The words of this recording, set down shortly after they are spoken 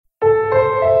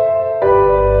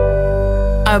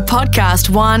A Podcast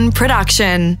One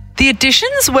production. The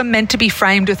auditions were meant to be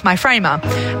framed with my framer,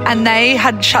 and they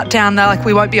had shut down. They're like,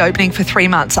 we won't be opening for 3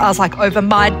 months. I was like, over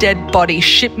my dead body,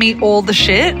 ship me all the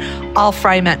shit, I'll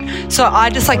frame it. So I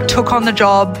just took on the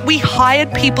job. We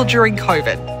hired people during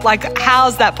COVID. Like,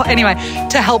 how's that? Anyway,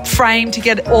 to help frame, to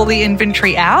get all the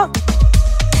inventory out.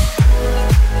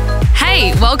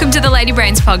 Hey, welcome to the Lady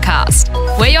Brains podcast.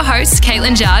 We're your hosts,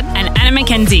 Caitlin Judd and Anna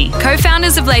McKenzie,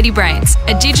 co-founders of Lady Brains,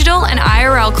 a digital and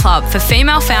IRL club for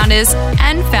female founders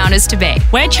and founders-to-be.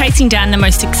 We're chasing down the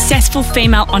most successful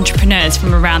female entrepreneurs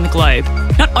from around the globe,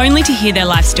 not only to hear their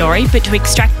life story, but to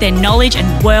extract their knowledge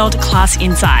and world-class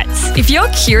insights. If you're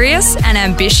curious and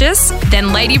ambitious,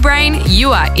 then Lady Brain,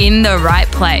 you are in the right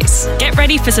place. Get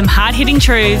ready for some hard-hitting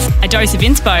truths, a dose of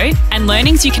inspo, and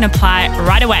learnings you can apply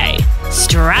right away.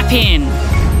 Strap in.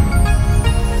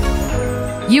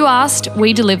 You asked,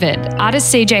 we delivered.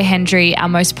 Artist CJ Hendry, our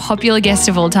most popular guest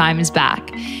of all time, is back.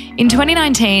 In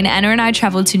 2019, Anna and I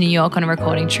travelled to New York on a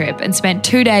recording trip and spent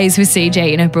 2 days with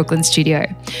CJ in her Brooklyn studio.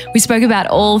 We spoke about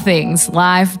all things: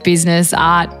 life, business,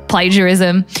 art,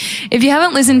 plagiarism. If you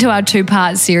haven't listened to our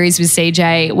 2-part series with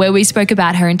CJ, where we spoke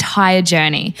about her entire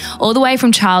journey, all the way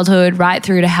from childhood right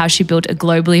through to how she built a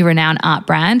globally renowned art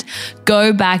brand,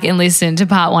 go back and listen to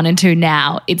part 1 and 2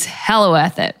 now. It's hella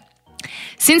worth it.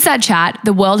 Since that chat,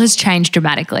 the world has changed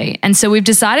dramatically, and so we've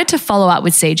decided to follow up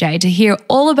with CJ to hear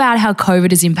all about how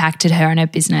COVID has impacted her and her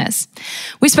business.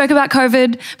 We spoke about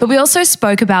COVID, but we also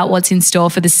spoke about what's in store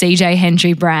for the CJ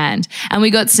Hendry brand, and we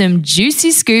got some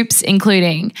juicy scoops,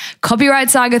 including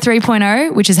Copyright Saga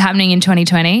 3.0, which is happening in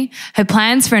 2020, her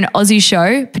plans for an Aussie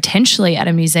show, potentially at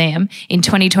a museum, in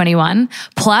 2021,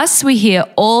 plus we hear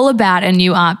all about a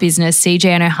new art business CJ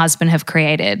and her husband have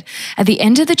created. At the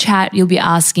end of the chat, you'll be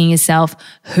asking yourself,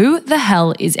 who the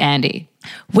hell is Andy?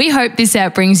 We hope this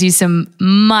app brings you some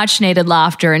much needed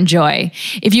laughter and joy.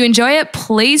 If you enjoy it,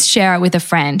 please share it with a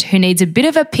friend who needs a bit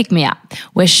of a pick-me-up.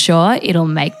 We're sure it'll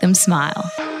make them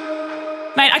smile.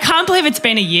 Mate, I can't believe it's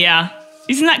been a year.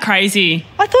 Isn't that crazy?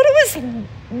 I thought it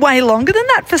was way longer than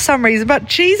that for some reason, but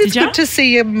geez, it's good to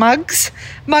see your mugs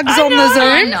on the Zoom.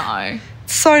 I know.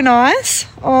 So nice.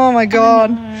 Oh my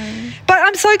God. But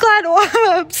I'm so glad,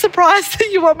 I'm surprised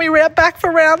that you want me back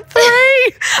for round 3.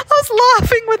 I was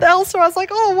laughing with Elsa. I was like,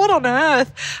 oh, what on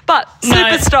earth? But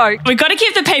super stoked. We've got to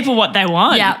give the people what they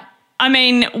want. Yeah. I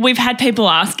mean, we've had people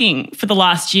asking for the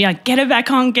last year, get her back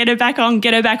on, get her back on,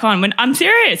 get her back on. When I'm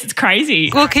serious, it's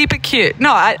crazy. We'll keep it cute.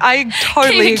 No, I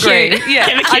totally agree. Cute. Yeah.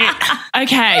 Keep it cute.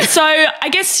 Okay, so I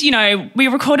guess, we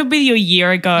recorded with you a year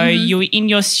ago. Mm-hmm. You were in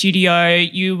your studio.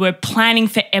 You were planning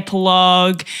for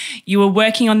Epilogue. You were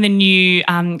working on the new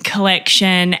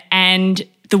collection, and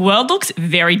the world looks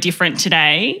very different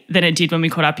today than it did when we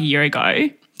caught up a year ago.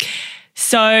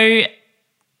 So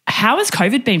how has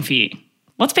COVID been for you?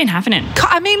 What's been happening?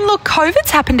 I mean, look,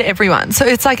 COVID's happened to everyone. So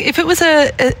it's like if it was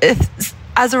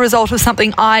as a result of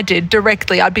something I did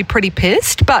directly, I'd be pretty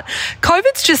pissed. But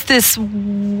COVID's just this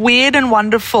weird and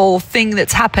wonderful thing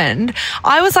that's happened.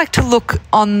 I always like to look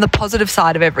on the positive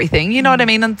side of everything. You know what I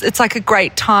mean? And it's like a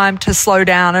great time to slow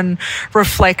down and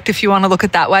reflect if you want to look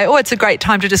at it that way. Or it's a great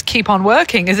time to just keep on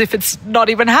working as if it's not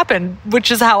even happened,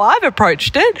 which is how I've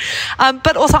approached it.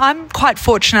 But also I'm quite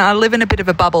fortunate. I live in a bit of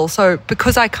a bubble. So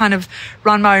because I kind of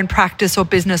run my own practice or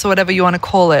business or whatever you want to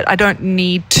call it, I don't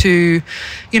need to,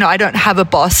 I don't have a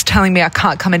boss telling me I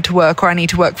can't come into work or I need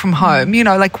to work from home.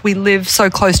 We live so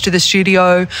close to the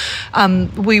studio.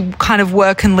 We kind of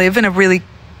work and live in a really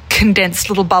condensed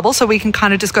little bubble, so we can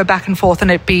kind of just go back and forth and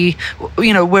it be,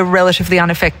 we're relatively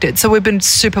unaffected. So we've been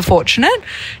super fortunate.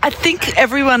 I think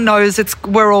everyone knows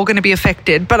we're all going to be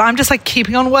affected, but I'm just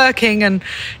keeping on working and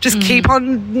just keep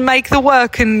on make the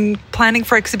work and planning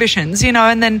for exhibitions,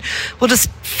 and then we'll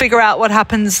just figure out what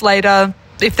happens later.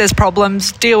 If there's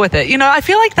problems, deal with it. I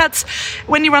feel like that's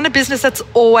when you run a business, you're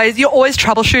always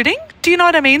troubleshooting. Do you know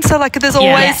what I mean? So there's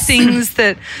always things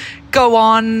that go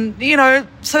on,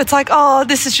 so it's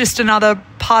this is just another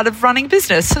part of running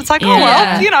business. So it's off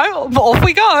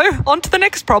we go on to the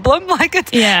next problem.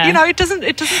 It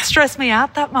doesn't stress me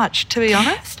out that much, to be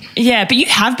honest. Yeah, but you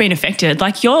have been affected.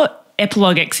 Your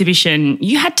Epilogue exhibition,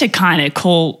 you had to kind of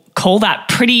call that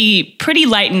pretty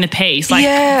late in the piece,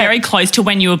 very close to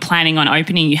when you were planning on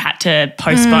opening. You had to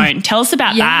postpone. Tell us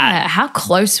about that. How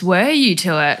close were you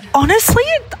to it? Honestly,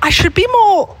 I should be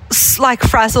more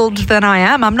frazzled than I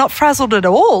am. I'm not frazzled at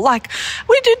all. The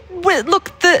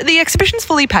exhibition's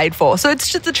fully paid for, so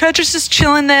it's just the church is just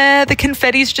chilling there. The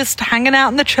confetti's just hanging out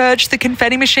in the church. The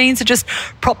confetti machines are just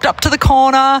propped up to the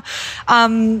corner.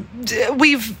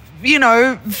 We've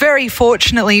very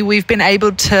fortunately, we've been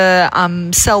able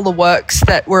to sell the works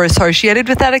that were associated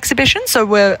with that exhibition.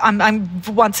 So I'm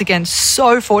once again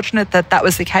so fortunate that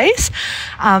was the case.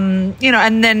 And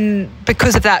then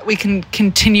because of that, we can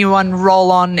continue on,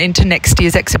 roll on into next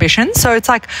year's exhibition. So it's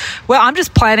like, well, I'm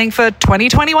just planning for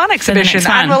 2021 exhibition,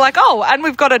 and we're like, and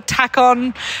we've got to tack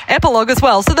on epilogue as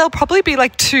well. So there'll probably be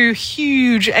like 2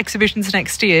 huge exhibitions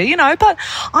next year, but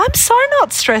I'm so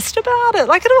not stressed about it.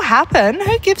 Like, it'll happen.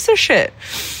 Who gives a shit?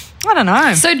 I don't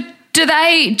know. So do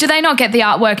they not get the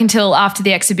artwork until after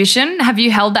the exhibition? Have you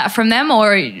held that from them,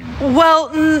 or?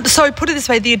 Well, so put it this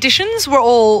way, the editions were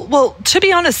all, well, to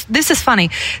be honest, this is funny.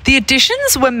 The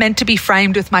editions were meant to be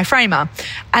framed with my framer,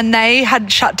 and they had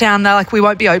shut down. They're like, we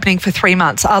won't be opening for 3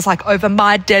 months. I was like, over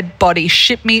my dead body,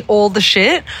 ship me all the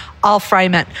shit, I'll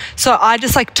frame it. So I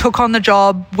just like took on the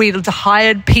job. We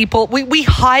hired people. We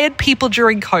hired people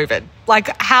during COVID.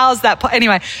 Like, how's that?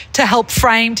 Anyway, to help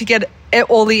frame, to get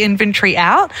all the inventory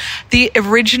out. The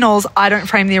originals, I don't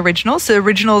frame the originals. The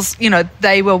originals,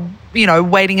 they were,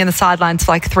 waiting in the sidelines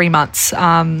for like 3 months.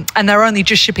 And they're only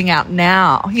just shipping out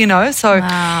now, So,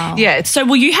 wow. Yeah. So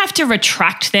will you have to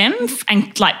retract them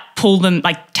and like pull them,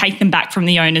 like take them back from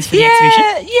the owners for the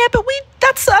exhibition? Yeah, but we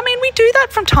do that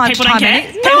from time People to time. don't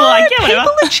care? People are like, yeah,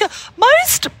 whatever.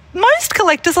 People most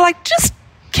collectors are like, just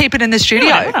keep it in the studio.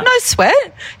 Yeah. No sweat.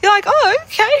 You're like, oh,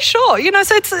 okay, sure.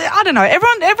 So it's, I don't know.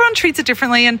 Everyone treats it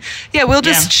differently, and we'll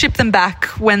just ship them back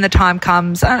when the time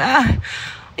comes. And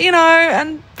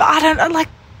and I don't like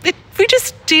it. We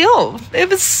just deal.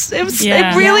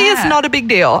 It really is not a big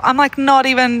deal. I'm like not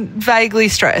even vaguely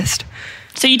stressed.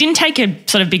 So you didn't take a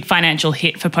sort of big financial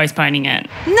hit for postponing it?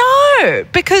 No,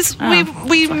 because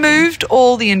we moved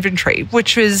all the inventory,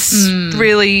 which was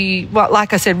really, well,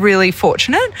 like I said, really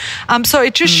fortunate. So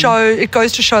it just it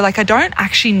goes to show, like, I don't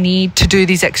actually need to do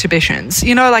these exhibitions.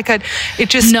 It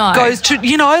just goes to,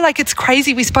 like, it's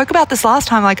crazy. We spoke about this last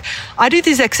time. Like, I do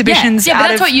these exhibitions. Yeah, but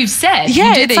that's what you've said. Yeah,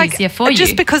 you do it's these like, for you.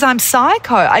 just because I'm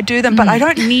psycho, I do them, but I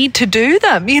don't need to do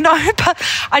them, But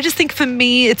I just think for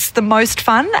me, it's the most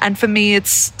fun, and for me,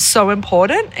 it's so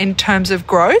important in terms of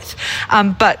growth,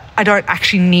 but I don't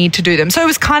actually need to do them. So it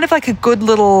was kind of like a good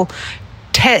little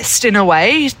test in a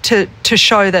way to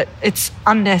show that it's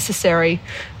unnecessary,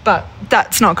 but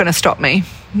that's not going to stop me.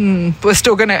 We're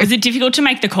still going to... Was it difficult to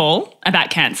make the call about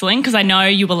cancelling? Because I know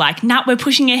you were like, nah, we're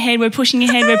pushing ahead. Like,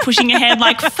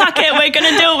 fuck it, we're going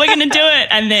to do it.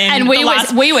 And then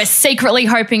we were secretly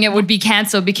hoping it would be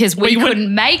cancelled because we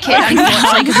couldn't make it,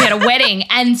 unfortunately, because we had a wedding.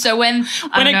 And so when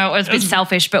I don't know, it was a bit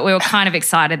selfish, but we were kind of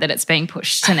excited that it's being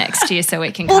pushed to next year so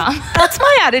we can come. That's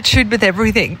my attitude with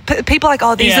everything. People are like,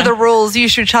 oh, these are the rules, you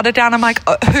should shut it down. I'm like,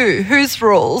 whose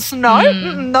rules? No,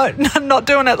 I'm not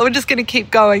doing it. We're just going to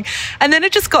keep going. And then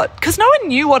it just got, because no one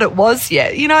knew what it was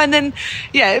yet, and then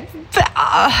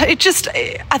it just,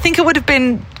 I think it would have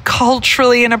been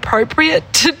culturally inappropriate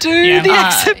to do the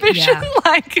exhibition.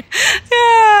 Anyway,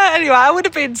 I would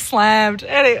have been slammed.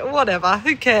 Whatever,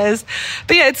 who cares?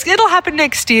 But it'll happen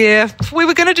next year. We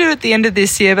were going to do it at the end of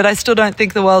this year, but I still don't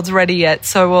think the world's ready yet.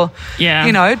 So we'll,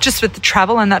 just with the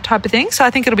travel and that type of thing. So I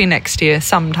think it'll be next year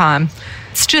sometime.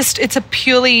 It's a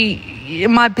purely,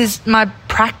 my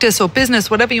practice or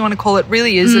business, whatever you want to call it,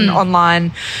 really is an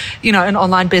online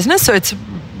business. So it's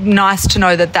nice to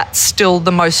know that that's still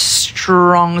the most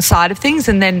strong side of things.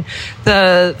 And then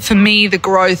for me, the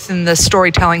growth and the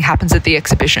storytelling happens at the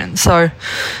exhibition. So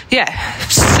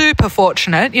super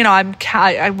fortunate.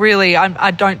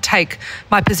 I don't take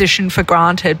my position for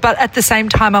granted, but at the same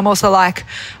time, I'm also like,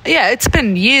 it's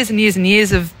been years and years and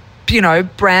years of,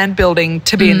 brand building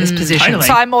to be in this position. Totally.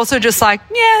 So I'm also just like,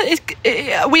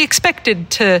 we expected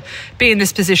to be in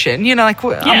this position, I'm not,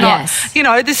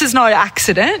 this is no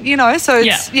accident, so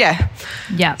it's, Yeah.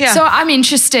 So I'm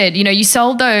interested, you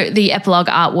sold the epilogue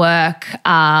artwork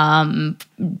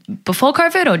before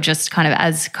COVID or just kind of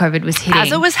as COVID was hitting?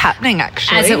 As it was happening,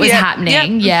 actually. As it was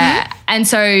happening, yeah. Mm-hmm. And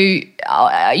so,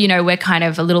 we're kind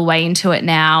of a little way into it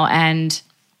now, and,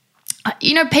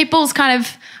 people's kind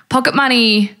of pocket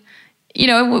money,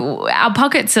 our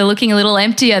pockets are looking a little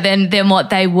emptier than what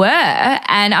they were.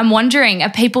 And I'm wondering,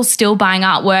 are people still buying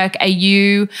artwork?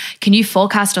 Can you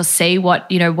forecast or see what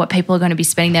people are going to be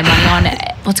spending their money on?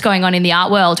 What's going on in the art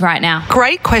world right now?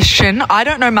 Great question. I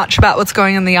don't know much about what's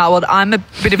going on in the art world. I'm a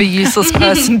bit of a useless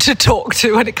person to talk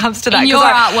to when it comes to that. In your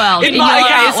art world. In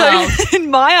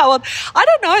my art world, I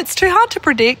don't know. It's too hard to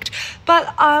predict.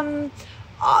 But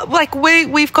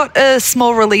we've got a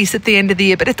small release at the end of the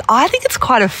year, but I think it's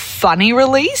quite a funny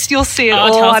release. You'll see it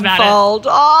all unfold.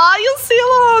 You'll see it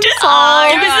all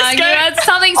unfold.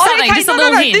 Something. Just a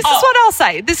little hint. This is what I'll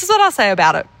say. This is what I'll say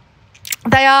about it.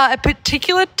 They are a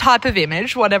particular type of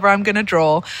image, whatever I'm going to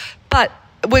draw, but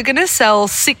we're going to sell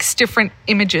 6 different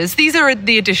images. These are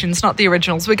the editions, not the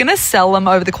originals. We're going to sell them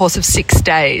over the course of 6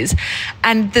 days.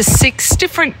 And the 6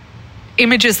 different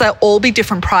images, they'll all be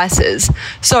different prices.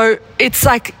 So it's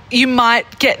like you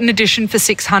might get an edition for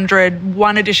 600,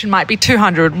 one edition might be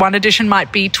 200, one edition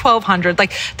might be 1,200.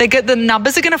 Like the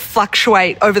numbers are going to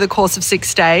fluctuate over the course of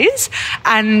 6 days.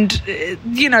 And,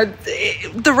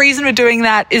 the reason we're doing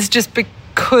that is just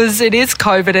because it is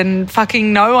COVID and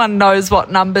fucking no one knows what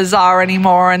numbers are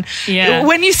anymore. And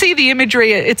when you see the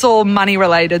imagery, it's all money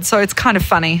related. So it's kind of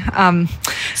funny.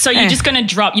 So you're just going to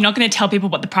drop, you're not going to tell people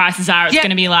what the prices are. It's going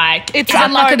to be like, it's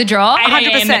luck of the draw.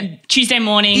 100%. Tuesday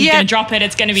morning, you're going to drop it.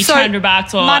 It's going to be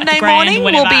 $200 or Monday $1,000 morning or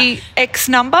whatever. will be X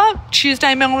number.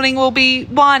 Tuesday morning will be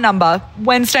Y number.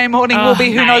 Wednesday morning will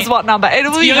be who knows what number.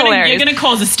 It'll be hilarious. You're going to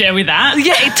cause a stir with that.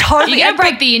 Yeah, it totally. You're going to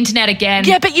break the internet again.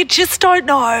 Yeah, but you just don't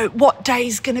know what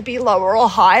day's going to be lower or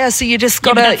higher. So you just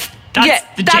got to. That's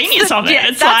the genius of it. Yeah,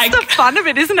 it's that's the fun of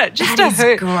it, isn't it? Just that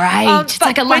is great. It's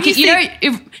like a lucky,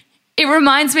 it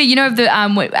reminds me, of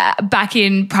the back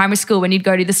in primary school when you'd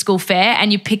go to the school fair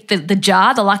and you pick the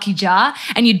jar, the lucky jar,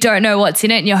 and you don't know what's in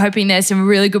it and you're hoping there's some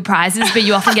really good prizes, but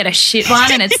you often get a shit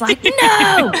one and it's like,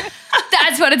 no,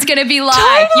 that's what it's going to be like.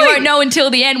 Totally. You won't know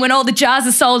until the end when all the jars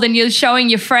are sold and you're showing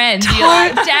your friends. You're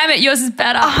like, damn it, yours is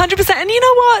better. 100%. And you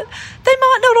know what? They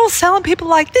might not all sell and people are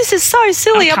like, this is so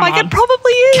silly. I'm like, it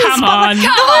probably is. Come on.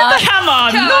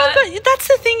 No, but that's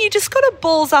the thing. You just got to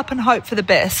balls up and hope for the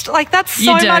best. Like, that's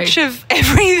so much of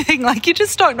everything. Like, you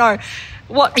just don't know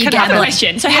what can happen.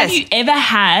 Question. So have you ever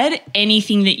had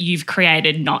anything that you've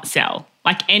created not sell?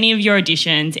 Like any of your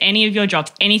editions, any of your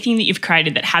drops, anything that you've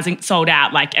created that hasn't sold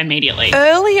out like immediately?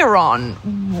 Earlier on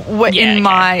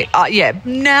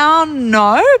now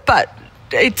no, but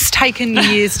it's taken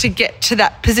years to get to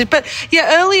that position. But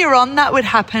earlier on that would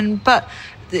happen. But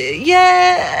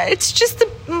it's just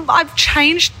I've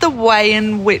changed the way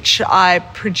in which I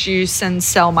produce and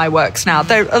sell my works now.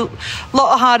 They're a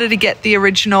lot harder to get the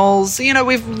originals.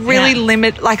 We've really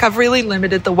I've really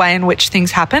limited the way in which things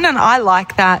happen, and I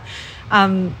like that.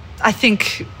 I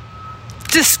think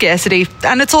just scarcity,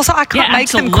 and it's also I can't make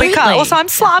them quicker. Also,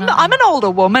 I'm an older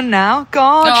woman now.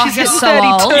 God, she's hitting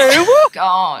 32.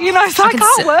 God, so I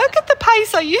can't work at the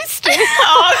pace I used to.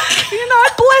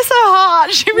 Bless her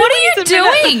heart. What are you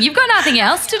doing? You've got nothing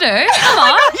else to do. Come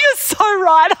on. You're so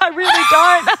right. I really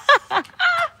don't.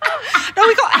 No,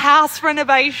 we got house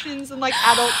renovations and like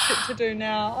adult shit to do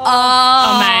now.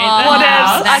 Mate, what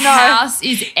else? I know. House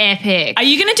is epic. Are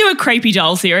you going to do a creepy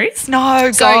doll series?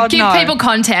 No, So give people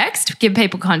context.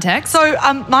 So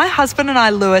my husband and I,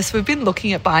 Lewis, we've been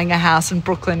looking at buying a house in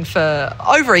Brooklyn for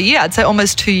over a year. I'd say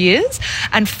almost 2 years.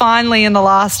 And finally, in the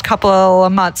last couple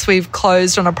of months, we've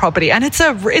closed on a property, and it's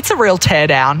a real tear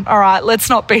down. All right, let's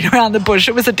not beat around the bush.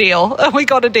 It was a deal. We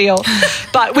got a deal.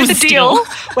 But with a deal,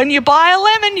 when you buy a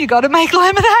lemon, you got to make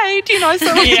lemonade.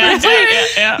 So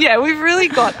we've really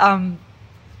got.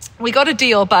 We got a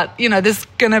deal, but, there's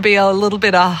going to be a little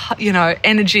bit of,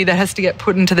 energy that has to get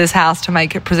put into this house to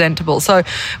make it presentable. So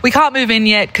we can't move in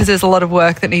yet because there's a lot of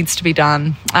work that needs to be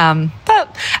done. And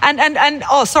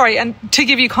to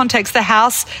give you context, the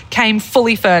house came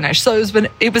fully furnished. So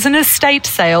it was an estate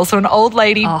sale. So an old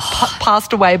lady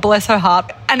passed away, bless her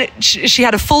heart. And she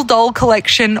had a full doll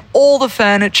collection, all the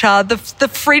furniture. The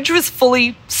fridge was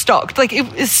fully stocked. Like, it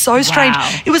was so strange.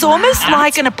 It was almost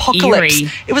like an apocalypse.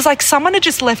 Eerie. It was like someone had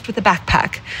just left with a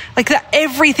backpack. Like,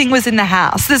 everything was in the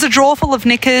house. There's a drawer full of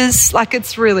knickers. Like,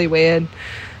 it's really weird.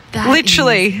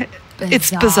 Literally.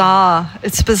 It's bizarre.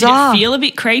 It's bizarre. Did it feel a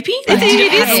bit creepy? It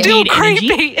is still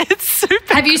creepy. It's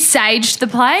super. Have you saged the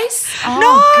place?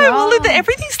 Well,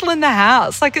 everything's still in the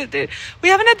house. Like, we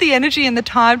haven't had the energy and the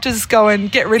time to just go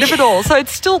and get rid of it all. So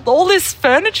it's still, all this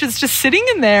furniture's just sitting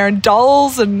in there, and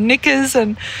dolls and knickers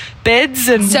and beds.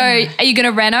 And so are you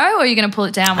going to reno or are you going to pull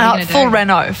it down? What are you going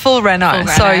to do? Full reno.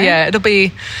 So it'll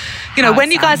be...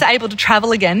 when you guys are able to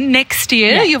travel again next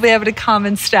year, you'll be able to come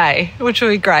and stay, which will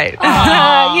be great.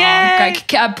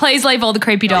 Great. Please leave all the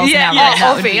creepy dolls in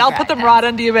our room. I'll put them right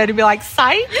under your bed and be like,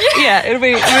 "Say, it'll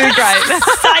be great."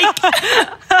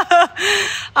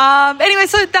 Anyway,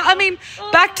 so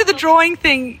back to the drawing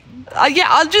thing.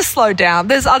 I'll just slow down.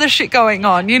 There's other shit going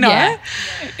on, Yeah.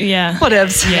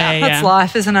 Whatevs. That's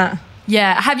life, isn't it?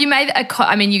 Yeah. Have you made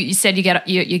you said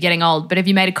you're getting old, but have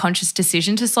you made a conscious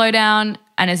decision to slow down?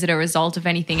 And is it a result of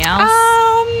anything else?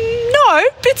 No,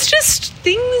 it's just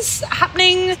things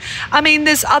happening.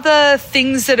 There's other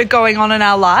things that are going on in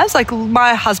our lives. Like,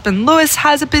 my husband Lewis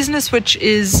has a business which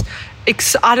is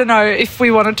I don't know if we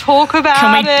want to talk about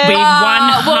Can we, it. we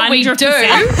well, we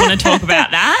 100% want to talk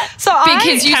about that. So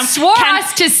Because you swore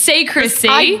us to secrecy.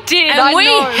 I did, And I we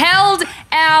know. held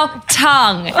our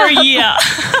tongue. For a year.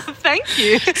 Thank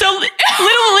you. So a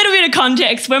little bit of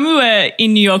context. When we were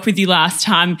in New York with you last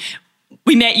time,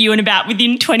 we met you and about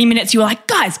within 20 minutes, you were like,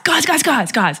 guys,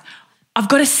 I've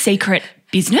got a secret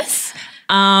business.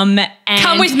 And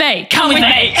Come with me. Come with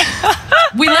me.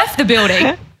 We left the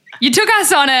building. You took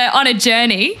us on a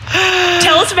journey.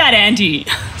 Tell us about Andy.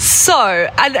 So,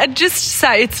 and just to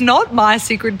say, it's not my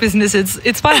secret business.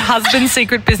 It's my husband's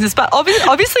secret business. But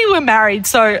obviously we're married,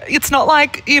 so it's not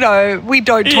like, we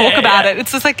don't talk about it.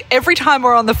 It's just like every time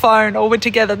we're on the phone or we're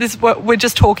together, we're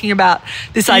just talking about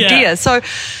this idea. So,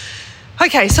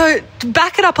 okay, so to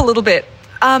back it up a little bit.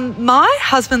 My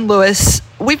husband, Lewis,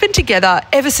 we've been together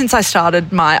ever since I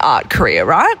started my art career,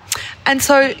 right? And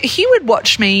so he would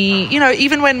watch me,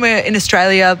 even when we're in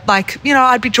Australia,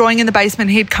 I'd be drawing in the basement,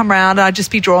 he'd come around and I'd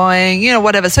just be drawing,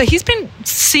 whatever. So he's been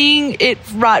seeing it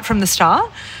right from the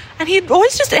start. And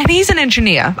and he's an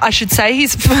engineer, I should say.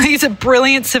 He's a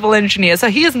brilliant civil engineer. So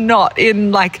he is not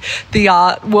in the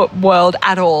art world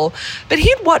at all. But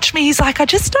he'd watch me. He's like, I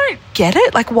just don't get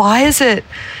it.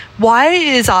 Why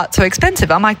is art so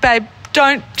expensive? I'm like, babe,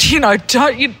 you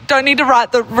don't need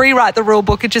to rewrite the rule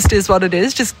book. It just is what it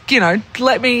is. Just,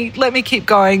 let me keep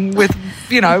going with,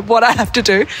 what I have to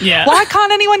do. Yeah. Why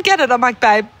can't anyone get it? I'm like,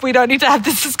 babe, we don't need to have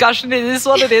this discussion. It is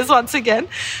what it is once again.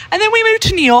 And then we moved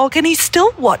to New York and he's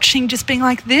still watching, just being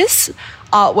like, this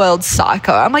art world's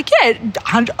psycho. I'm like, yeah,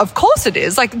 of course it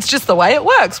is. It's just the way it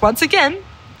works. Once again,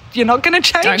 you're not going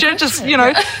to change it. Just,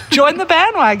 join the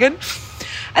bandwagon.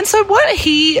 And so what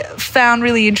he found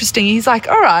really interesting, he's like,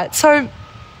 all right, so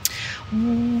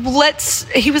let's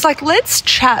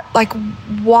chat,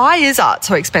 why is art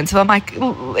so expensive? I'm like,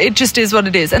 it just is what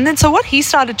it is. And then so what he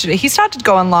started to do, he started to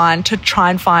go online to try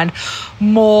and find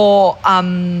more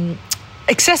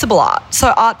accessible art,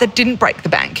 so art that didn't break the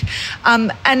bank.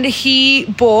 And he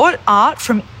bought art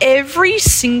from every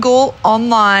single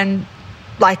online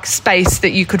space that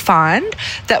you could find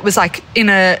that was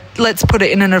let's put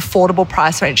it in an affordable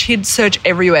price range. He'd search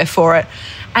everywhere for it.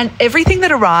 And everything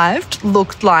that arrived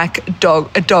looked like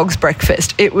a dog's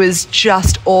breakfast. It was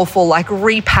just awful,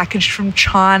 repackaged from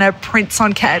China, prints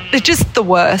on cat. It's just the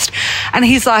worst. And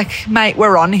he's like, mate,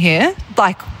 we're on here.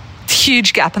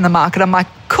 Huge gap in the market. I'm like,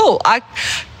 cool. I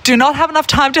do not have enough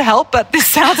time to help, but this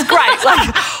sounds great.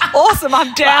 Awesome.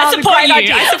 I'm down. I support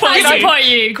you. I support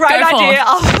you. Great Go idea.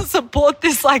 I'll support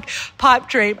this pipe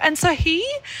dream. And so he,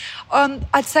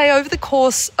 I'd say over the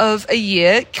course of a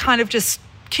year, kind of just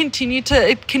continued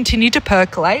to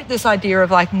percolate this idea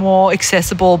of more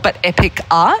accessible but epic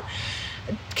art.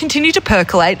 Continued to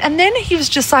percolate. And then he was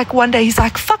just one day he's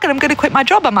like, fuck it, I'm going to quit my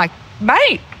job. I'm like,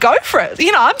 mate, go for it.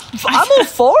 I'm all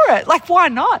for it. Why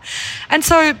not? And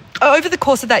so over the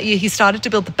course of that year, he started to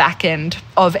build the back end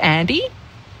of Andy.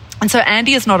 And so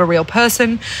Andy is not a real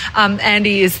person.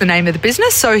 Andy is the name of the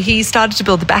business. So he started to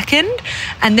build the back end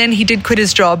and then he did quit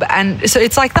his job. And so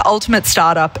it's like the ultimate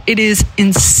startup. It is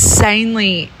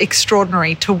insanely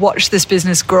extraordinary to watch this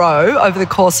business grow over the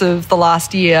course of the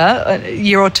last year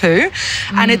or two.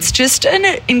 And it's just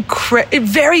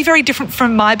very, very different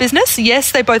from my business.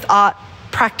 Yes, they both art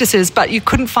practices, but you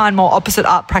couldn't find more opposite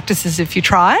art practices if you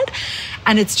tried.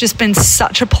 And it's just been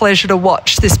such a pleasure to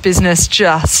watch this business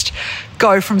just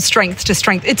go from strength to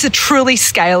strength. It's a truly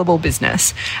scalable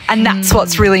business. And that's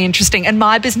what's really interesting. And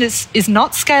my business is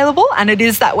not scalable, and it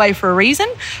is that way for a reason,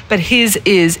 but his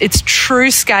is. It's true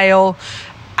scale,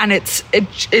 and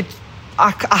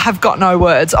I have got no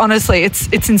words. Honestly, it's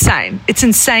insane. It's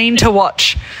insane to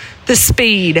watch the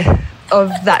speed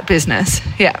of that business.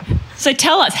 Yeah. So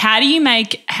tell us, how do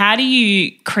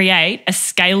you create a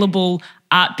scalable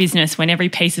art business when every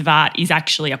piece of art is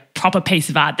actually a proper piece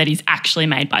of art that is actually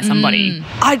made by somebody?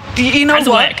 How does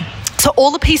it work? So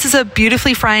all the pieces are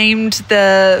beautifully framed.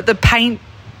 The paint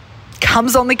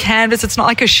comes on the canvas. It's not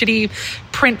like a shitty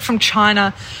print from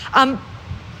China.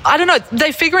 I don't know.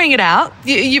 They're figuring it out.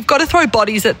 You've got to throw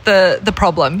bodies at the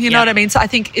problem. You know what I mean? So I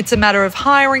think it's a matter of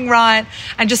hiring right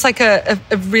and just a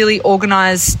really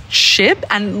organised ship.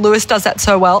 And Lewis does that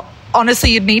so well.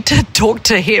 Honestly, you'd need to talk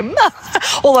to him,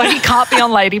 although he can't be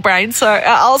on Lady Brain, so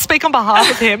I'll speak on behalf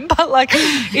of him. But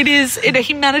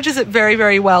he manages it very,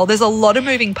 very well. There's a lot of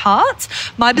moving parts.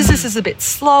 My business is a bit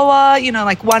slower.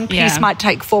 One piece might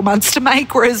take 4 months to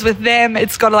make, whereas with them,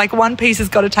 it's got one piece has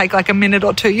got to take a minute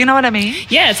or two. You know what I mean?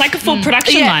 Yeah, it's like a full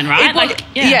production line, right?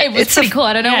 It was pretty cool.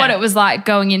 I don't know what it was like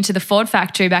going into the Ford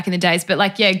factory back in the days, but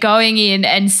going in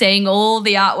and seeing all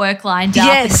the artwork lined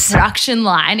up in the production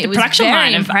line, it was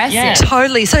very impressive. Yeah.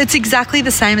 Totally. So it's exactly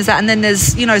the same as that. And then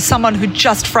there's, someone who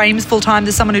just frames full-time.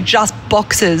 There's someone who just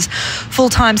boxes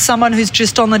full-time, someone who's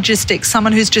just on logistics,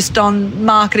 someone who's just on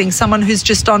marketing, someone who's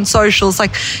just on socials.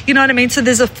 Like, you know what I mean? So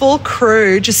there's a full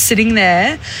crew just sitting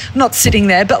there, not sitting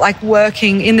there, but like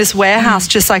working in this warehouse,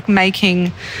 just like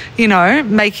making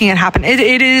it happen.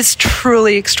 It is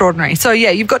truly extraordinary. So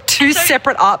yeah, you've got two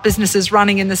separate art businesses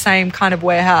running in the same kind of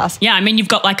warehouse. Yeah, I mean, you've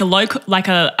got like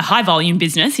a high volume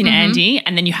business in Andy,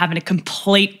 and then you have a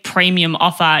complete premium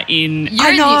offer in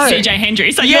CJ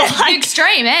Hendry. So you're like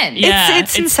extreme end. Yeah,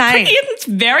 it's insane. It's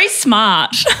very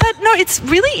smart. But no, it's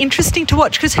really interesting to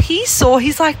watch because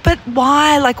he's like, but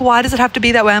why? Like, why does it have to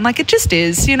be that way? I'm like, it just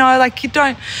is, like you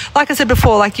don't, like I said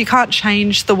before, like you can't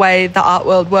change the way the art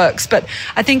world works. But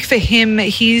I think for him,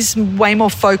 he's way more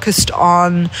focused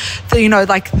on the,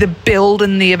 like the build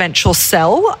and the eventual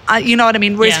sell. You know what I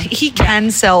mean? Whereas he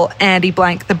can sell Andy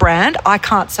Blank, the brand. I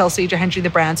can't sell CJ Hendry, the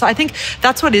brand. So I think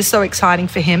that's what is so exciting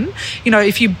for him.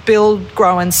 If you build,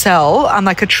 grow and sell on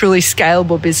like a truly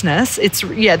scalable business,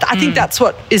 I think that's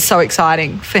what is so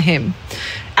exciting for him.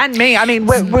 And me, I mean,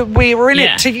 we're in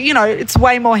it to, it's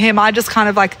way more him. I just kind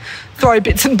of like throw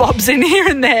bits and bobs in here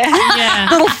and there. Yeah.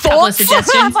 Little thoughts.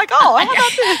 Suggestions. I'm like, how about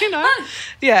this,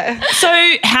 Yeah.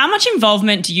 So how much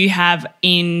involvement do you have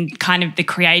in kind of the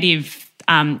creative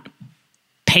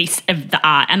piece of the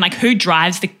art, and like who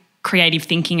drives the creative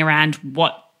thinking around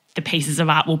what the pieces of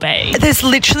art will be? There's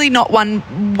literally not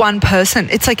one person.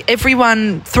 It's like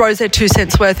everyone throws their 2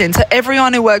 cents worth in. So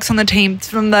everyone who works on the team,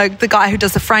 from the guy who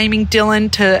does the framing,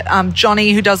 Dylan, to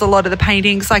Johnny who does a lot of the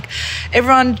paintings, like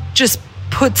everyone just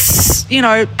puts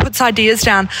ideas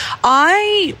down.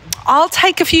 I'll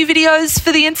take a few videos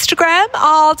for the Instagram.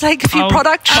 I'll take a few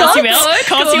product shots. Of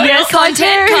course you will. Yes,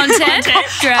 Content.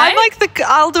 Great. I'm like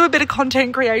I'll do a bit of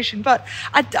content creation, but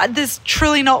there's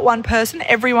truly not one person.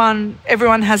 Everyone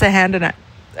has a hand in it,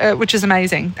 which is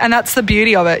amazing, and that's the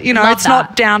beauty of it. Love it's that.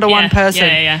 not down to one person.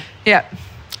 Yeah.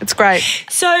 It's great.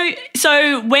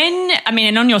 So when, I mean,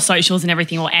 and on your socials and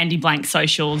everything, or Andy Blank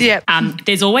socials,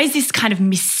 there's always this kind of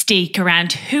mystique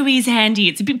around who is Andy.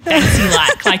 It's a bit fancy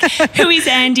like who is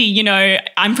Andy?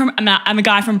 I'm a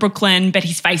guy from Brooklyn, but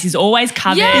his face is always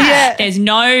covered. Yeah. There's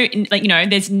no,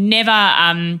 there's never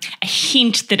a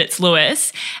hint that it's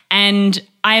Lewis. And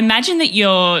I imagine that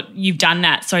you've done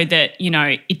that so that,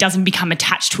 it doesn't become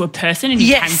attached to a person and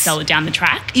you can sell it down the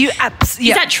track. Is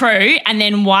that true? And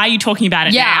then why are you talking about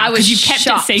it now? I was Because you've kept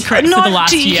shocked. it secret for the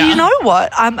last year. You know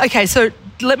what? Okay, so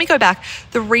let me go back.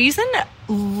 The reason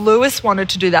Lewis wanted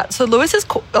to do that, so Lewis is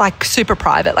like super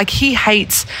private. Like he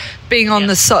hates being on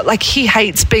he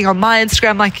hates being on my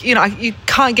Instagram. Like, you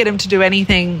can't get him to do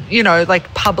anything,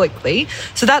 like publicly.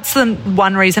 So that's the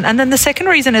one reason. And then the second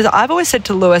reason is I've always said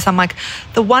to Lewis, I'm like,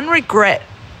 the one regret,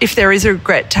 if there is a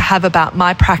regret to have about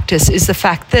my practice, is the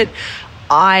fact that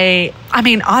I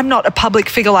mean, I'm not a public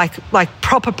figure like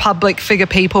proper public figure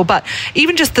people, but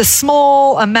even just the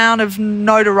small amount of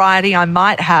notoriety I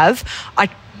might have, I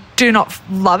do not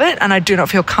love it and I do not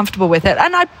feel comfortable with it.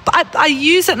 And I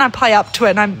use it and I play up to it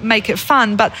and I make it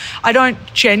fun, but I don't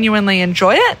genuinely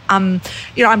enjoy it. I'm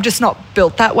just not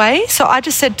built that way. So I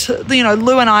just said to,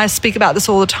 Lou and I speak about this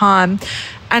all the time.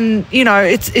 And,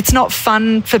 it's not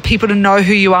fun for people to know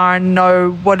who you are and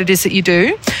know what it is that you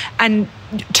do. And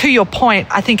to your point,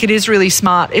 I think it is really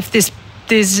smart if this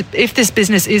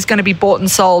business is going to be bought and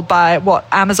sold by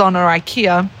Amazon or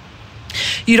IKEA,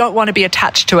 you don't want to be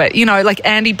attached to it. Like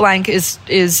Andy Blank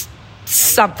is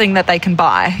something that they can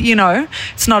buy,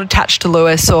 it's not attached to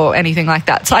Lewis or anything like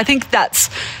that. So I think that's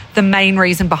the main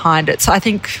reason behind it. So I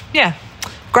think,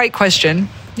 great question.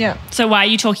 Yeah. So why are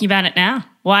you talking about it now?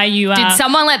 Why are you... Did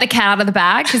someone let the cat out of the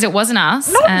bag? Because it wasn't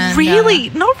us. Not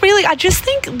really. I just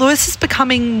think Lewis is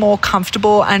becoming more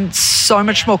comfortable and so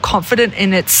much more confident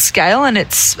in its scale and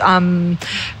its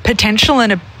potential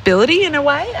and ability in a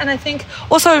way. And I think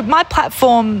also my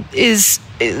platform is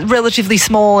relatively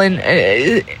small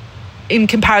in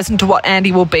comparison to what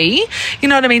Andy will be. You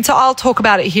know what I mean? So I'll talk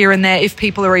about it here and there if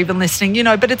people are even listening,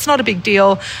 but it's not a big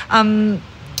deal.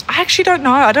 I actually don't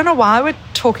know. I don't know why we're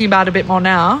talking about it a bit more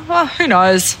now. Well, who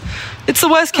knows? It's the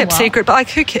worst kept secret, but like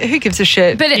who gives a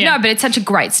shit? But but it's such a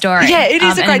great story. Yeah, it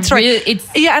is a great story.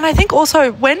 And I think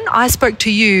also when I spoke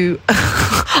to you,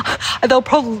 they'll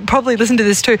probably listen to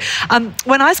this too.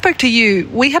 When I spoke to you,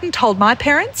 we hadn't told my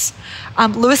parents.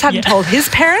 Lewis hadn't told his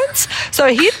parents, so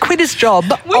he had quit his job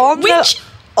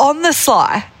on the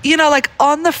sly, like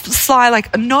on the sly,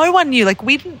 like no one knew, like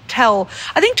we didn't tell,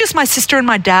 I think just my sister and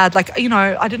my dad, like,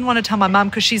 I didn't want to tell my mum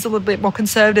because she's a little bit more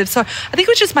conservative. So I think it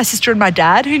was just my sister and my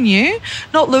dad who knew,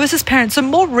 not Lewis's parents. So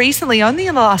more recently, only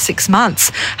in the last 6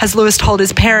 months, has Lewis told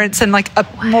his parents and like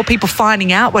more people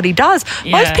finding out what he does.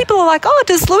 Yeah. Most people are like, oh,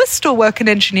 does Lewis still work in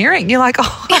engineering? You're like,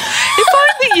 oh, if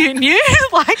only you knew.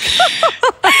 Like,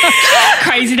 how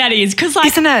crazy that is, because like,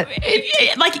 isn't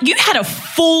it? Like you had a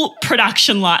full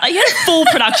production line, like you had a full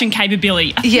production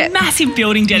capability, a massive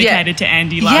building dedicated to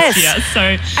Andy last year. So,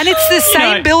 and it's the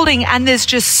same building, and there's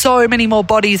just so many more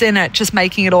bodies in it, just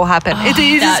making it all happen. It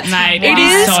is, it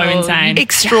is so insane,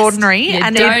 extraordinary,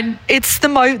 and it's the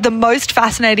most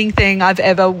fascinating thing I've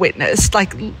ever witnessed.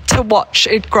 Like to watch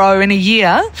it grow in a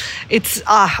year, it's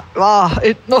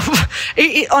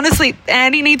honestly,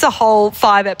 Andy needs a whole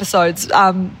 5 episodes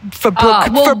for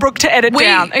Brooke to edit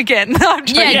down again. I'm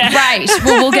joking. Great.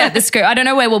 Well, we'll get the scoop. I don't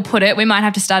know where we'll put it. We might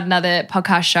have to start another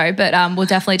podcast show, but we'll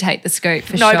definitely take the scoop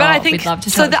for sure. No, but I think we'd love to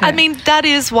so. talk I mean, that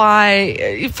is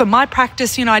why for my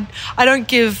practice, I don't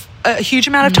give a huge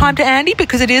amount of time to Andy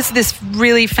because it is this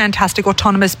really fantastic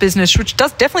autonomous business which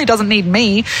definitely doesn't need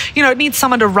me. It needs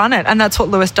someone to run it, and that's what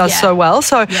Lewis does so well.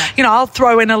 So I'll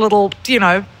throw in a little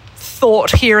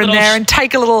thought here and there and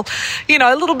take a little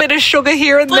bit of sugar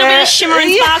here and there, a little bit of shimmer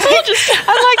and sparkle, and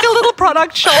like a little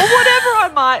product show, whatever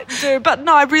I might do. But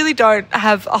no, I really don't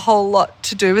have a whole lot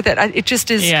to do with it. It just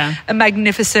is a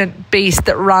magnificent beast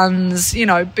that runs,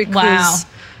 because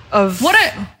of what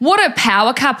a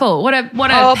power couple, what a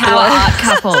power art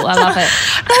couple. I love it.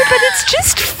 No, but it's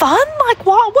just fun. Like,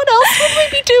 what else would we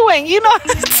be doing?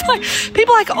 It's like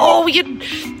people are like, oh,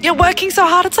 you're working so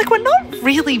hard. It's like, we're not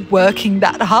really working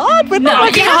that hard. We're not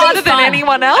working harder than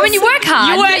anyone else. I mean, you work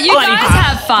hard. You guys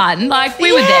have fun. Like,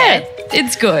 we were there.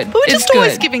 It's good. But we're just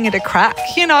always giving it a crack.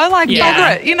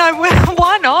 Bugger it.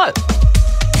 Why not?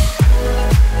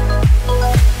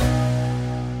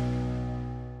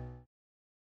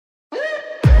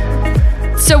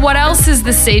 So what else is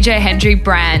the CJ Hendry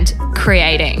brand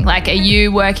creating? Like, are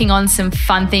you working on some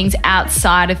fun things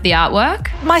outside of the artwork?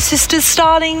 My sister's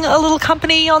starting a little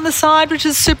company on the side, which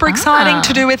is super exciting,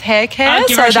 to do with hair care.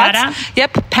 Give her a shout out.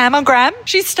 Yep, Pam Graham.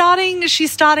 She's starting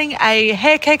a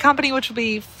hair care company, which will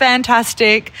be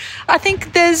fantastic. I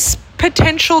think there's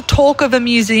potential talk of a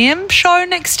museum show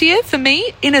next year for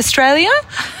me in Australia.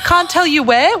 Can't tell you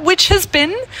where, which has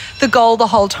been the goal the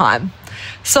whole time.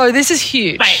 So this is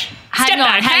huge. Wait. Hang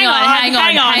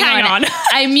on.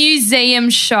 A museum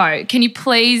show. Can you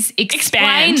please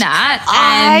explain that?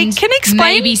 I can explain.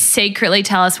 Maybe secretly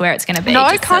tell us where it's going to be. No,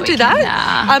 I can't do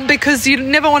that because you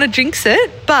never want to jinx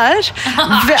it. But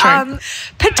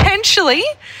potentially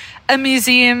a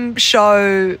museum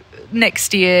show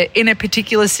next year in a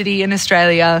particular city in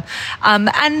Australia.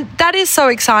 And that is so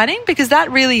exciting because that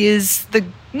really is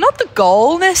not the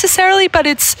goal necessarily, but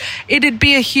it'd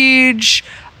be a huge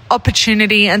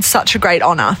opportunity and such a great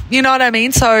honor. You know what I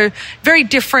mean? So very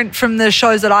different from the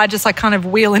shows that I just like kind of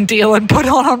wheel and deal and put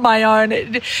on my own.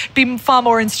 It'd be far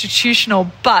more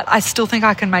institutional, but I still think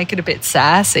I can make it a bit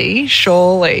sassy,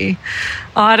 surely.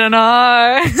 I don't know.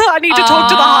 I need to talk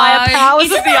to the higher powers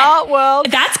of the art world.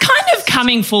 That's kind of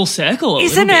coming full circle,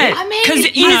 isn't it? I mean,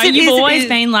 because you've always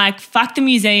been like, fuck the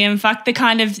museum, fuck the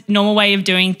kind of normal way of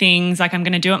doing things. Like, I'm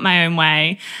going to do it my own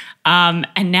way.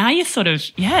 And now you're sort of,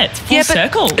 it's full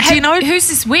circle. Do you know who's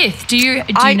this with? Do you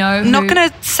know? I'm not going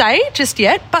to say just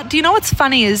yet, but do you know what's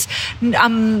funny is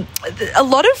a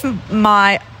lot of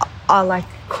my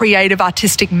creative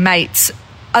artistic mates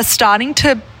are starting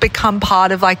to become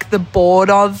part of like the board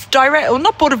of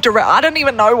not board of direct. I don't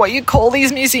even know what you call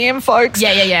these museum folks.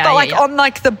 But on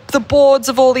like the boards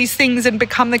of all these things and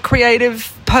become the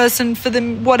creative person for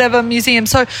the whatever museum.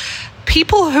 So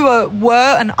people who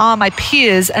were and are my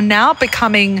peers are now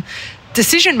becoming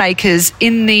decision makers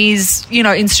in these,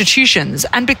 institutions.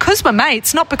 And because we're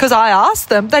mates, not because I asked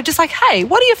them, they're just like, hey,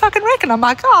 what do you fucking reckon? I'm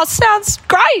like, oh, sounds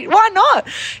great. Why not?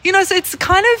 So it's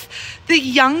kind of the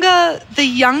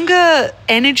younger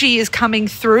energy is coming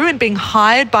through and being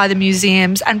hired by the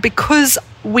museums. And because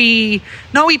we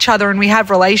know each other and we have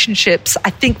relationships, I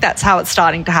think that's how it's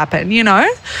starting to happen,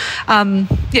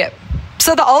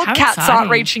 So the old cats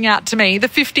aren't reaching out to me. The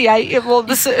 58, well,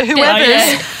 whoever's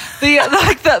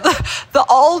the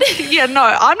old.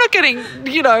 I'm not getting.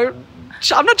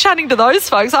 I'm not chatting to those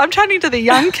folks. I'm chatting to the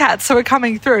young cats who are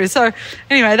coming through. So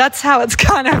anyway, that's how it's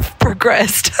kind of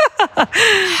progressed.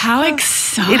 How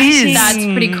exciting. It is. That's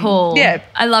pretty cool. Yeah.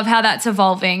 I love how that's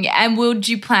evolving. And would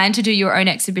you plan to do your own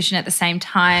exhibition at the same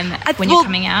time when you're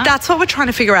coming out? That's what we're trying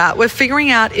to figure out. We're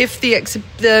figuring out if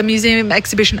the museum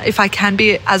exhibition, if I can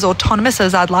be as autonomous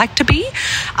as I'd like to be.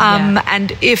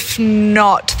 And if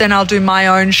not, then I'll do my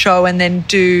own show and then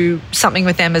do something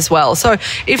with them as well. So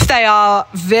if they are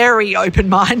very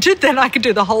open-minded, then I can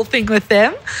do the whole thing with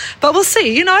them. But we'll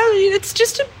see. You know, it's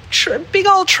just a big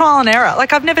old trial and error.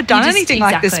 Like, I've never done anything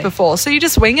like this before. So you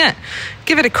just wing it.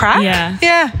 Give it a crack.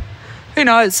 Yeah. Who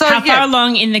knows? So how far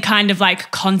along in the kind of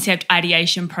like concept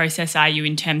ideation process are you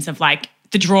in terms of like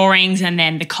the drawings and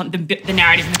then the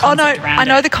narrative and the concept around it? I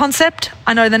know the concept.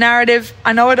 I know the narrative.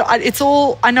 I know it. It's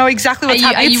all. I know exactly what's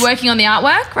happening. Are you working on the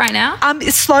artwork right now?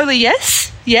 Slowly,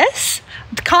 yes.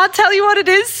 Can't tell you what it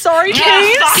is. Sorry, team.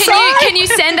 Can you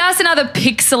send us another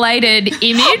pixelated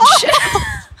image?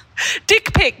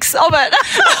 Dick pics of it.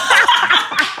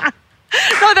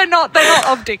 No, they're not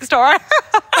of dicks, Dora.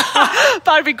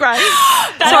 That'd be great.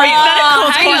 Sorry,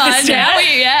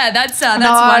 that's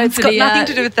one it's for got nothing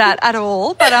to do with that at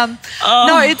all. But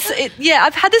no,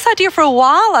 I've had this idea for a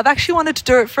while. I've actually wanted to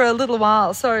do it for a little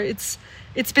while, so it's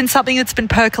been something that's been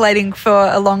percolating for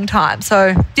a long time.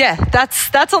 So yeah,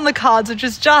 that's on the cards, which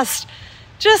is just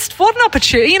what an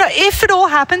opportunity. You know, if it all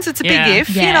happens, it's a big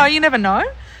if. You know, you never know,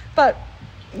 but.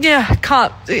 Yeah,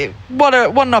 what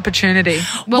an opportunity.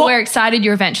 Well, we're excited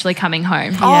you're eventually coming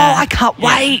home. Oh, I can't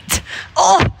wait.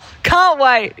 Oh, can't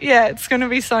wait. Yeah, it's going to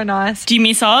be so nice. Do you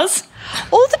miss Oz?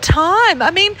 All the time. I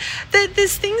mean,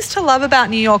 there's things to love about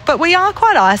New York, but we are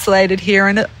quite isolated here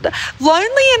and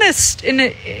lonely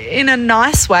in a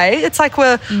nice way. It's like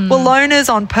we're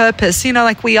loners on purpose. You know,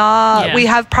 like we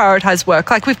have prioritized work.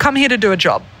 Like we've come here to do a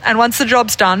job, and once the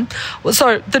job's done,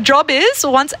 so the job is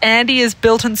once Andy is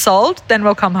built and sold, then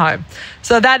we'll come home.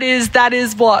 So that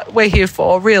is what we're here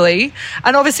for, really.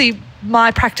 And obviously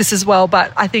my practice as well,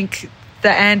 but I think the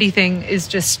Andy thing is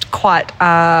just quite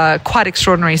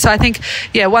extraordinary. So I think,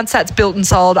 once that's built and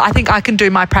sold, I think I can do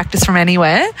my practice from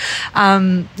anywhere.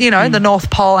 The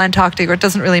North Pole, Antarctica, it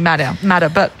doesn't really matter.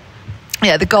 But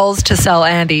yeah, the goal is to sell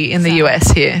Andy in the US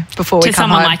here before we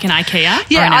come home. To someone like an IKEA?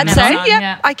 Yeah, I'd say,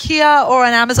 IKEA or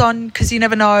an Amazon, because you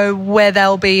never know where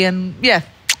they'll be. And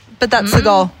but that's the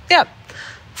goal. Yep.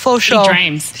 For sure.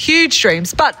 Huge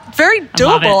dreams, but very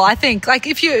doable, I think. Like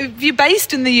if you're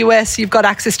based in the US, you've got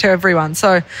access to everyone.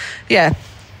 So, yeah.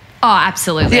 Oh,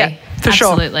 absolutely. Yeah, for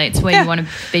sure. Absolutely. It's where you want to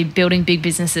be building big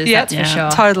businesses, that's for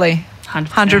sure. Totally.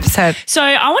 100%. So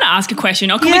I want to ask a question,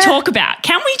 or can we talk about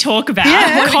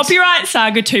Copyright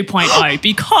Saga 2.0?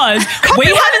 Because we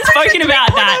haven't spoken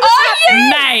about that. Oh,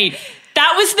 yes. Mate.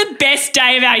 That was the best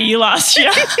day of our year last year.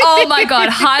 Oh, my God.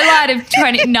 Highlight of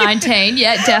 2019.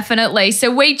 Yeah, definitely. So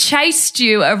we chased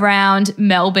you around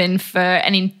Melbourne for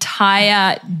an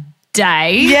entire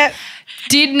day. Yep.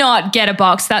 Did not get a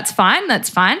box. That's fine.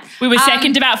 We were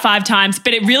second about 5 times,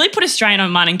 but it really put a strain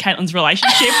on mine and Caitlin's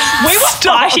relationship. We were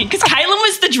fighting because Caitlin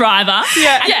was the driver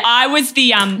and I was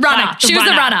the runner. She was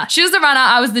the runner.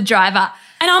 I was the driver.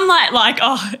 And I'm like,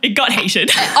 it got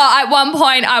heated. At one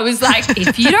point I was like,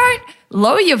 if you don't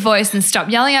lower your voice and stop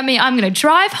yelling at me, I'm going to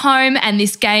drive home and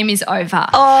this game is over.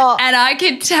 Oh. And I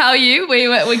could tell you,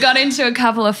 we got into a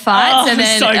couple of fights and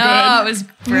then, so good. It was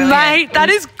brilliant. Mate, that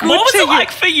is good. What was it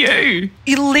like for you?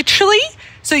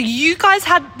 So you guys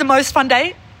had the most fun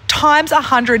day, times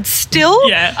 100 still.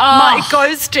 Yeah. It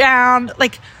goes down,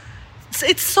 like,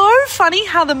 it's so funny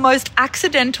how the most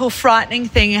accidental, frightening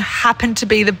thing happened to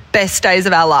be the best days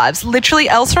of our lives. Literally,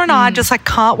 Elsa and I just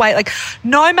can't wait. Like,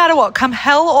 no matter what, come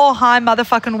hell or high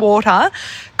motherfucking water,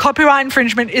 copyright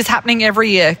infringement is happening every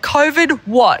year. COVID,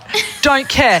 what? Don't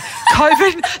care.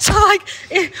 COVID. So,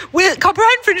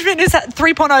 copyright infringement is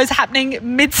 3.0 is happening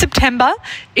mid-September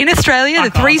in Australia,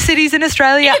 the 3 cities in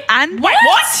Australia. Wait,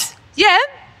 what? Yeah.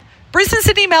 Brisbane,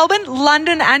 Sydney, Melbourne,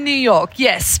 London and New York.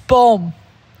 Yes, boom.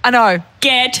 I know.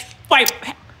 Wait, what?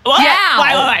 Yeah.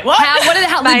 Wait, what? What the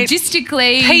hell?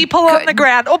 Logistically. People on the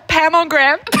ground. Or Pam on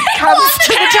ground comes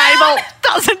to the table,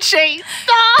 doesn't she?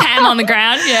 Pam on the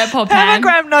ground. Yeah, poor Pam. Pam on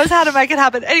ground knows how to make it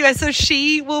happen. Anyway, so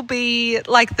she will be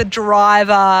like the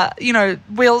driver. You know,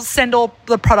 we'll send all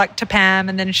the product to Pam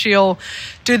and then she'll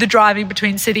do the driving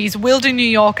between cities. We'll do New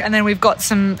York and then we've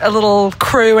got a little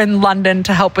crew in London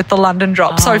to help with the London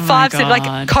drop. So 5 cities. Like,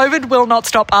 COVID will not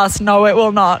stop us. No, it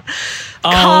will not.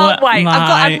 Can't wait.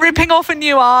 I'm ripping off a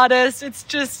new artist. It's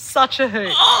just such a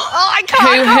hoot. I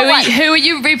can't wait. Who are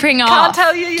you ripping off? Can't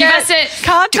tell you yet. Give us it.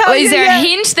 Can't tell you Is there yet. a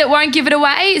hint that won't give it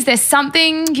away? Is there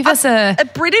something? Give us a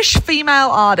British female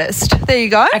artist. There you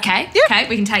go. Okay. Yep. Okay,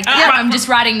 we can take that. I'm just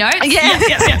writing notes.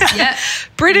 Yeah.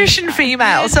 British and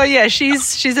female. So yeah,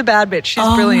 she's a bad bitch. She's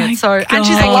brilliant. So and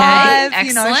she's Okay, alive. excellent.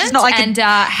 You know, she's not like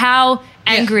how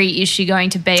angry is she going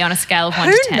to be on a scale of 1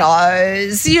 to 10? Who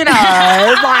knows? You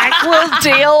know, like we'll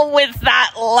deal with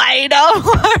that later.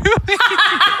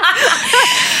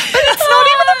 But it's not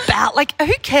even about, like,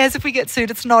 who cares if we get sued?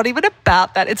 It's not even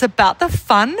about that. It's about the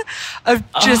fun of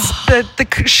just the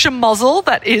schmozzle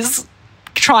that is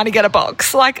trying to get a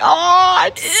box. Like,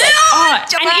 and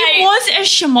it was a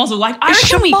schmozzle. Like, I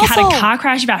reckon we had a car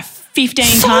crash about 15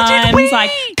 So times. did we.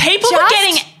 Like, people were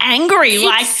getting angry.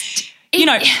 Like,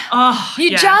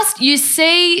 You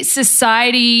see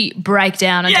society break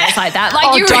down on days like that. Like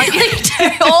Oh, you don't really do.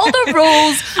 All the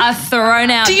rules are thrown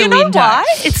out do the you know window. why?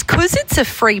 It's because it's a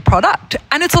free product.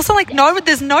 And it's also like, no,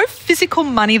 there's no physical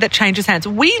money that changes hands.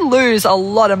 We lose a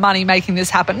lot of money making this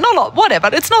happen. Not a lot, whatever.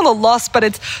 It's not a loss, but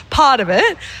it's part of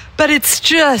it. But it's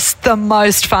just the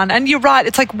most fun. And you're right.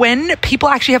 It's like when people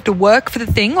actually have to work for the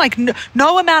thing, like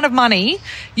no amount of money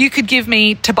you could give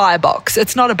me to buy a box.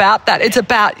 It's not about that. It's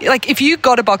about, like, if you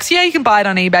got a box, yeah, you can buy it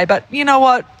on eBay, but you know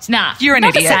what? Nah, You're an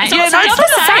not the idiot. same. Yeah, It's no, not it's the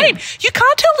not the same. You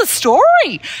can't tell the story.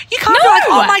 You can't be like,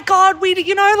 oh my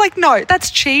God, no,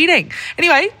 that's cheating.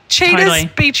 Anyway, cheaters, Totally.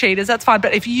 be cheaters. That's fine.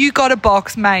 But if you got a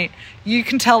box, mate, you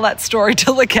can tell that story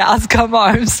till the cows come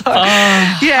home. So,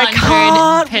 yeah,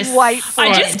 can't 100%. wait for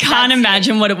I it. just can't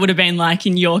imagine what it would have been like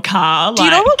in your car. Do you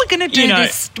know Like, what we're going to do you know,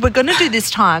 this? We're going to do this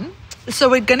time. So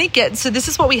we're going to get, so this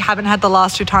is what we haven't had the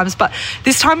last 2 times, but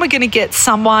this time we're going to get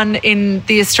someone in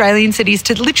the Australian cities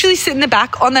to literally sit in the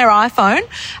back on their iPhone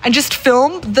and just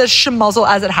film the schmozzle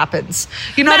as it happens.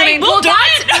 You know what I Mate, mean? we'll do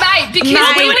it. Mate, because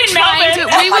Mate. we Do were it in trying to,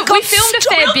 Melbourne. we, Oh my we God, filmed a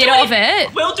stop. fair We'll bit do of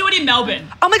it. We'll do it in Melbourne.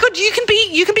 Oh my God, you can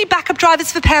be backup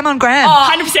drivers for Pam on Graham.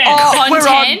 100%.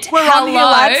 Content. We're on here,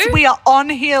 Hello. lads. We are on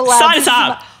here, lads. Sign us This is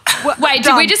up. Wait, did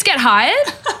done. we just get hired?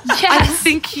 I Yes.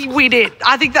 think we did.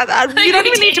 I think that you don't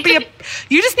even need to be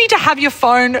you just need to have your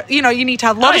phone, you need to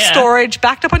have a lot of storage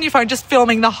backed up on your phone, just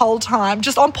filming the whole time,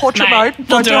 just on portrait Mate, mode. we'll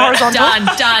Don't do do it.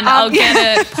 horizontal. Done. I'll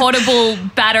get a portable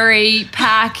battery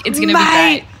pack. It's going to be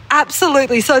Mate, great.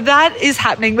 absolutely. So that is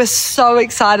happening. We're so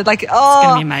excited. Like, It's going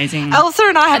to be amazing. Elsa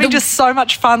and I having just so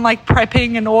much fun, like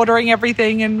prepping and ordering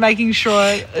everything and making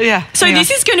sure. Yeah. So this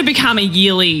is going to become a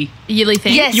yearly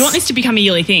thing. Yes. You want this to become a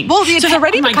yearly thing? Well, it's So-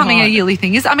 already oh my becoming a God. yearly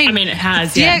thing. I mean, it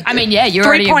has, yeah. I mean, yeah, you're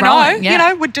already 3.0, rolling.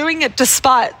 Yeah. we're doing it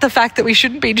despite the fact that we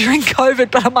shouldn't be during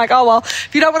COVID. But I'm like, oh, well, if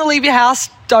you don't want to leave your house,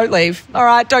 don't leave. All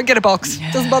right, don't get a box.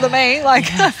 Doesn't bother me. Like,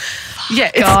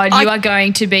 God, you are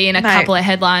going to be in a couple of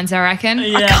headlines, I reckon.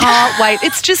 I can't wait.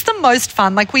 It's just the most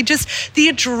fun. Like the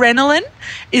adrenaline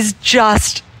is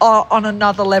just on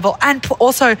another level. And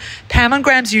also, Pam and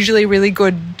Graham's usually a really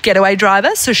good getaway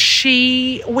driver. So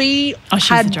we she's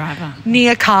had the driver.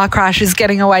 near car crashes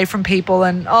getting away from people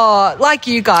and, like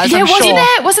you guys, Yeah, I'm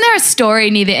sure. wasn't there a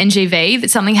story near the NGV that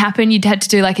something happened? You'd had to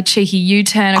do like a cheeky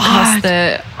U-turn across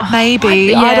the...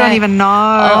 Maybe. I don't even know.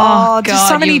 Oh, just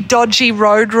so God, many dodgy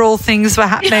road rule things were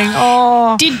happening.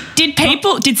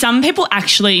 Did some people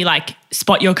actually like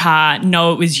spot your car,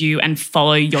 know it was you, and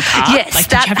follow your car? Yes, like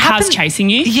did you have cars chasing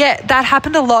you? Yeah, that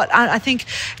happened a lot. I think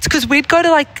it's because we'd go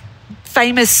to like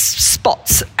famous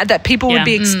spots that people would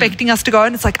be expecting us to go,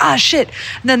 and it's like, shit,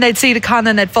 and then they'd see the car and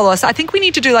then they'd follow us. I think we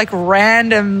need to do like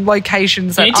random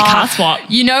locations. You need to car swap.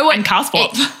 You know what? And car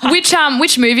swap.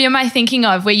 Which movie am I thinking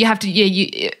of where you have to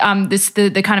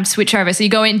the kind of switch over? So you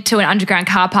go into an underground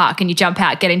car park and you jump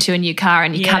out, get into a new car,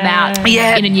 and you come out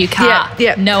in a new car.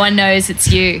 Yeah. No one knows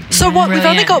it's you. So what? We've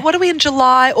only Brilliant. got, what are we in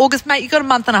July, August, mate? You got a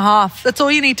month and a half. That's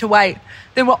all you need to wait.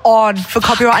 Then we're on for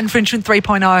copyright infringement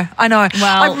 3.0. I know.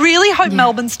 Well, I really hope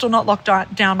Melbourne's still not locked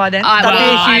down by then. That'd be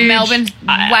a huge... Melbourne.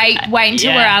 Wait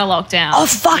until we're out of lockdown. Oh,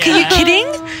 fuck, are you kidding?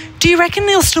 Do you reckon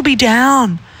they'll still be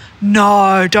down?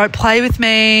 No, don't play with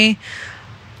me.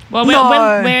 Well,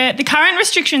 the current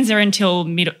restrictions are until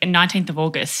 19th of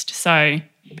August, so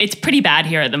it's pretty bad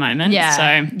here at the moment.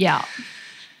 Yeah. So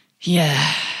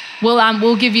Yeah.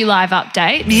 We'll give you live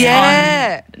updates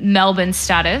on Melbourne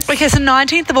status. Okay, so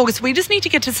 19th of August, we just need to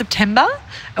get to September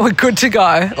and we're good to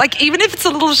go. Like, even if it's a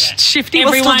little shifty,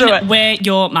 everyone we'll still do it. wear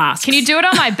your masks. Can you do it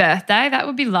on my birthday? That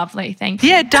would be lovely. Thank you.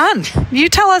 Yeah, done. You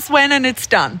tell us when and it's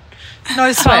done.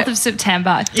 No sweat. 12th of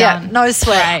September. Done. Yeah, no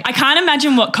sweat. Great. I can't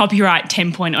imagine what copyright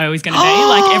 10.0 is going to be.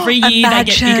 Like every year they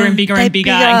get bigger and bigger and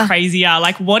bigger and crazier.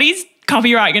 Like what is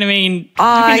copyright going to mean in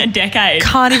a decade?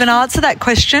 Can't even answer that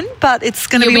question, but it's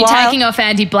going to be You'll be wild. taking off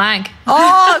Andy Blank.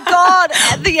 Oh, God,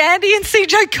 the Andy and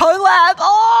CJ collab.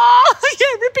 Oh,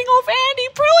 yeah, ripping off Andy.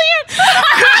 Brilliant.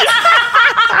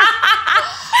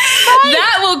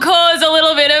 That will cause a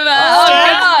little bit of a...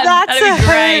 That's that'd be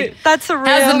great. hoot. That's a real...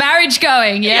 How's the marriage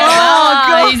going? Yeah.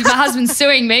 God. My husband's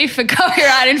suing me for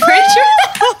copyright infringement.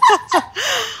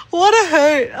 What a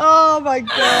hoot. Oh, my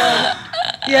God.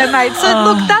 Yeah, mate. So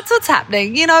look, that's what's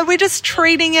happening. You know, we're just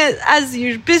treating it as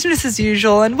business as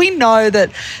usual, and we know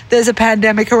that there's a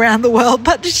pandemic around the world,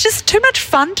 but it's just too much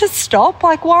fun to stop.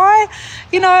 Like, why?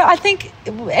 You know, I think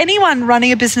anyone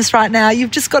running a business right now,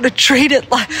 you've just got to treat it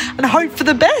like and hope for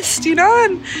the best, you know,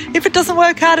 and if it doesn't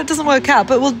work out, it doesn't work out,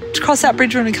 but we'll cross that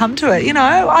bridge when we come to it. You know,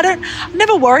 I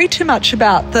never worry too much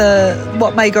about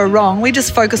what may go wrong. We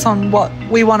just focus on what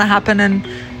we want to happen, and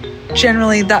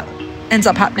generally that ends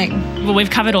up happening. Well, we've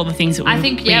covered all the things that I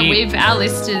think, our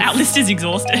list is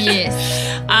exhausted. Yes.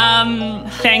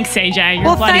 Thanks, CJ. You're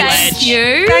Well, a bloody thanks ledge.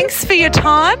 you. Thanks for your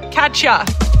time. Catch ya.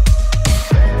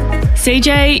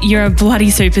 CJ, you're a bloody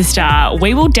superstar.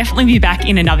 We will definitely be back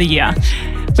in another year.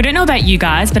 We don't know about you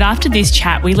guys, but after this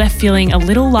chat, we left feeling a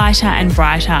little lighter and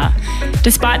brighter.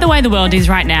 Despite the way the world is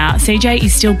right now, CJ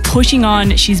is still pushing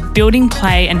on. She's building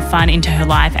play and fun into her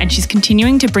life, and she's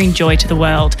continuing to bring joy to the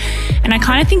world. And I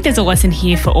kind of think there's a lesson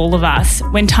here for all of us.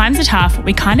 When times are tough,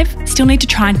 we kind of still need to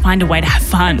try and find a way to have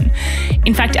fun.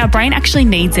 In fact, our brain actually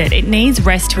needs it. It needs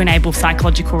rest to enable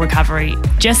psychological recovery,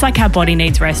 just like our body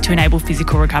needs rest to enable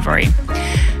physical recovery.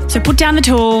 So put down the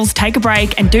tools, take a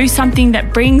break, and do something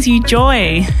that brings you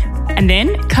joy. And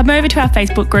then come over to our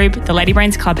Facebook group, the Lady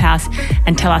Brains Clubhouse,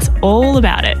 and tell us all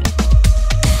about it.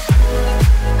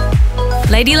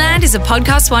 Ladyland is a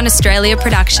Podcast One Australia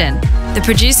production. The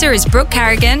producer is Brooke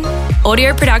Carrigan.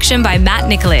 Audio production by Matt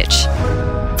Nikolic.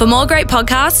 For more great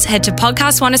podcasts, head to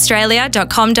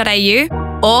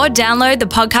podcastoneaustralia.com.au or download the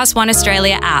Podcast One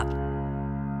Australia app.